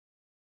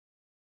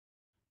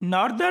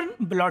Northern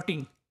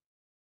blotting.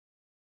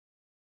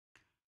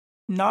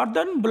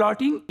 Northern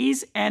blotting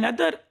is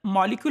another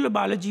molecular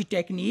biology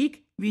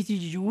technique which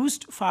is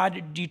used for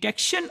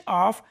detection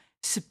of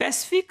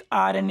specific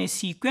RNA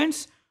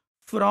sequence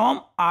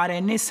from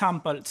RNA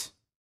samples.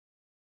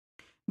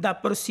 The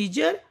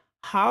procedure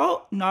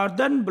how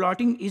northern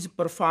blotting is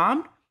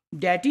performed,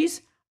 that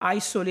is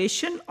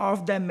isolation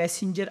of the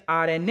messenger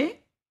RNA,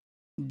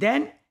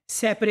 then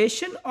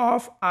separation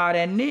of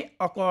RNA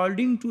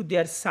according to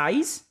their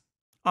size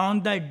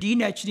on the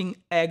denaturing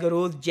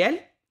agarose gel.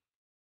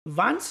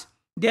 Once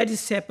there is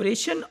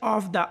separation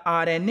of the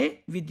RNA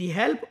with the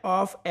help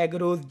of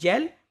agarose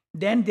gel,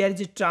 then there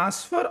is a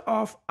transfer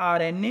of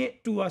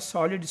RNA to a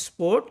solid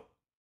spot,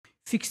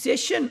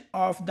 fixation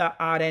of the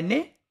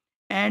RNA,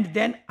 and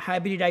then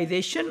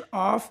hybridization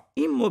of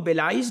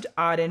immobilized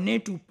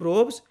RNA to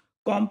probes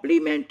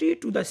complementary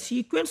to the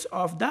sequence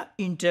of the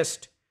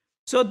interest.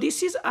 So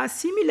this is a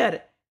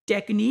similar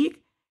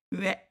technique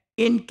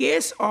in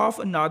case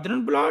of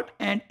northern blot,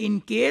 and in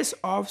case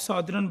of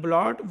southern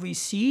blot we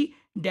see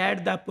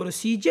that the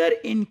procedure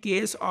in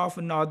case of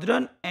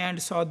northern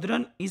and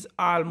southern is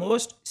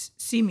almost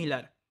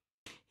similar.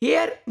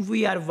 Here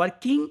we are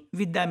working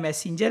with the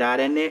messenger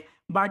RNA,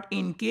 but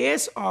in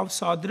case of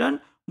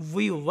southern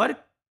we work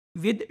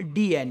with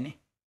DNA.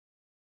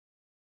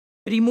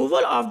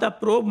 Removal of the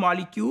probe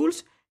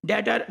molecules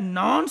that are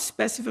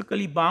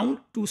non-specifically bound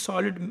to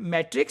solid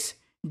matrix,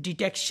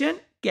 detection,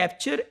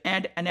 capture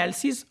and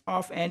analysis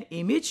of an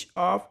image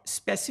of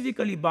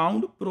specifically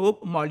bound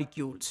probe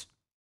molecules.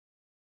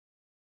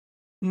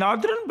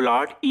 Northern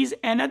blot is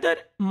another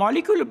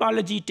molecular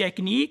biology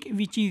technique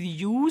which is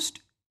used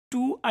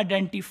to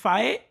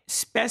identify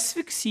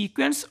specific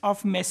sequence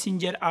of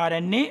messenger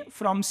RNA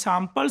from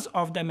samples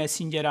of the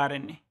messenger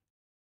RNA.